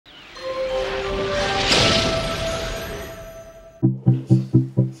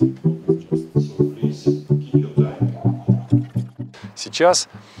сейчас,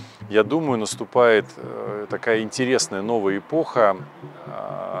 я думаю, наступает такая интересная новая эпоха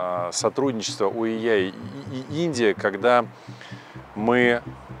сотрудничества ОИЯИ и Индия, когда мы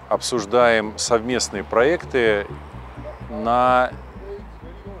обсуждаем совместные проекты на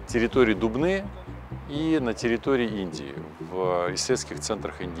территории Дубны и на территории Индии, в исследовательских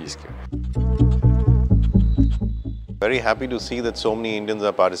центрах индийских. Very happy to see that so many Indians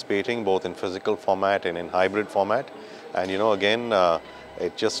are participating both in physical format and in hybrid format. And again,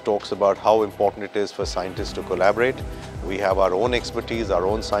 it just talks about how important it is for scientists to collaborate. We have our own expertise, our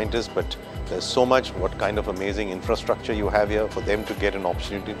own scientists, but there's so much, what kind of amazing infrastructure you have here for them to get an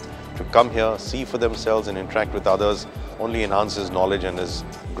opportunity to come here, see for themselves and interact with others, only enhances knowledge and is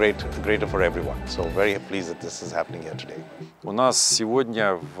greater for everyone. So very pleased that this is happening here today. У нас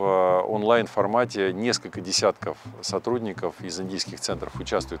сегодня в онлайн-формате несколько десятков сотрудников из индийских центров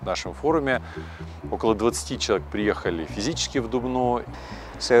участвуют в нашем форуме. Около 20 человек приехали физически в Дубну.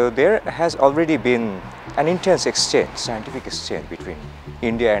 So there has already been an intense exchange, scientific exchange between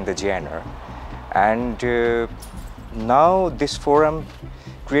India and the JINR. And now this forum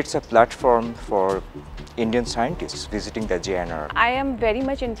creates a platform for Indian scientists visiting the JINR. I am very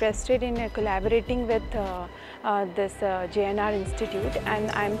much interested in collaborating with this JINR Institute,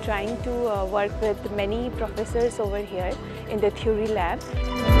 and I am trying to work with many professors over here in the theory lab.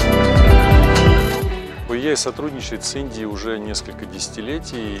 ОИЯИ сотрудничает с Индией уже несколько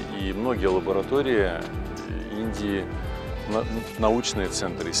десятилетий, и многие лаборатории Индии, научные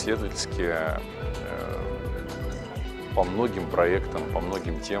центры исследовательские, по многим проектам, по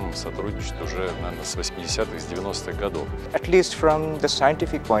многим темам сотрудничают уже, наверное, с 80-х, с 90-х годов. At least from the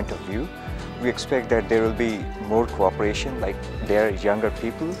scientific point of view, we expect that there will be more cooperation, like there are younger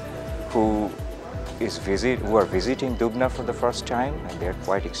people who are visiting Dubna for the first time, and they're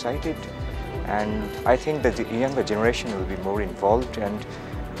quite excited. And I think that the younger generation will be more involved, and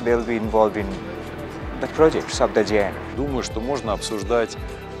they'll be involved in the projects of the JINR. Думаю, что можно обсуждать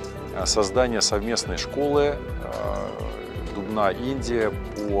создание совместной школы Дубна, Индия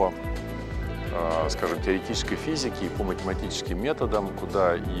по, скажем, теоретической физике и по математическим методам,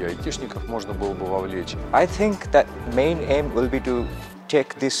 куда и айтишников можно было бы вовлечь. I think that main aim will be to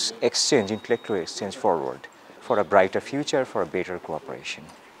take this exchange, intellectual exchange forward for a brighter future, for a better cooperation.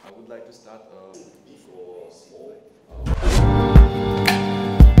 I would like to start before small.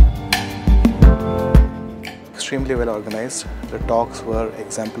 Extremely well organized. The talks were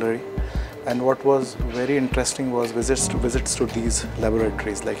exemplary, and what was very interesting was visits to these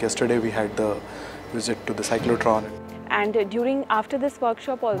laboratories. Like yesterday, we had the visit to the cyclotron. And after this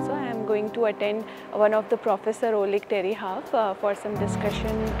workshop also, I am going to attend one of the Professor Oleg Terryhalf for some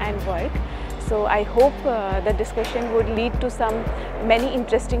discussion and work. So I hope the discussion would lead to many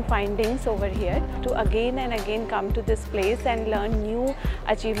interesting findings over here, to again and again come to this place and learn new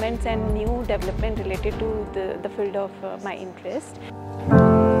achievements and new development related to the field of my interest.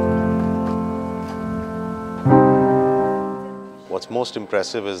 What's most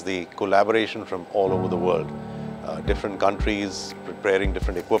impressive is the collaboration from all over the world. Different countries preparing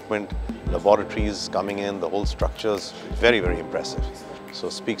different equipment, laboratories coming in, the whole structures, very, very impressive. So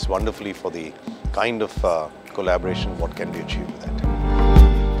it speaks wonderfully for the kind of collaboration, what can be achieved with that.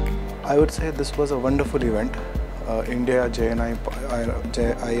 I would say this was a wonderful event, India-JINR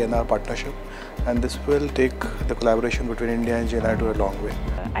partnership, and this will take the collaboration between India and JINR to a long way.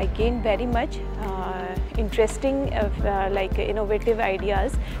 I gained very much interesting, like innovative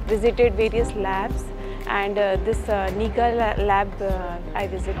ideas, visited various labs, and this NIGA lab I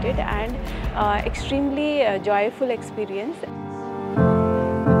visited, and extremely joyful experience.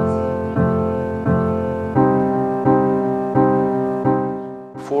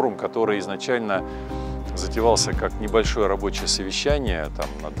 Форум, который изначально затевался как небольшое рабочее совещание, там,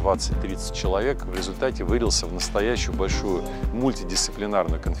 на 20-30 человек, в результате вылился в настоящую большую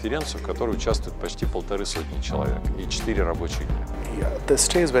мультидисциплинарную конференцию, в которой участвует почти 150 человек и 4 рабочих дня. Yeah, the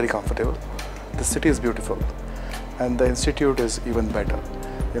stay is very comfortable, the city is beautiful, and the institute is even better.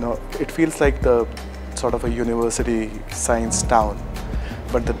 It feels like the sort of a university science town,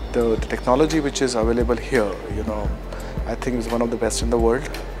 but the technology which is available here, I think is one of the best in the world.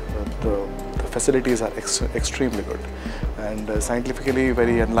 The facilities are extremely good and scientifically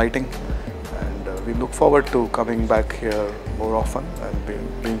very enlightening, and we look forward to coming back here more often and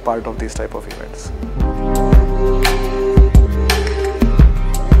being part of these type of events.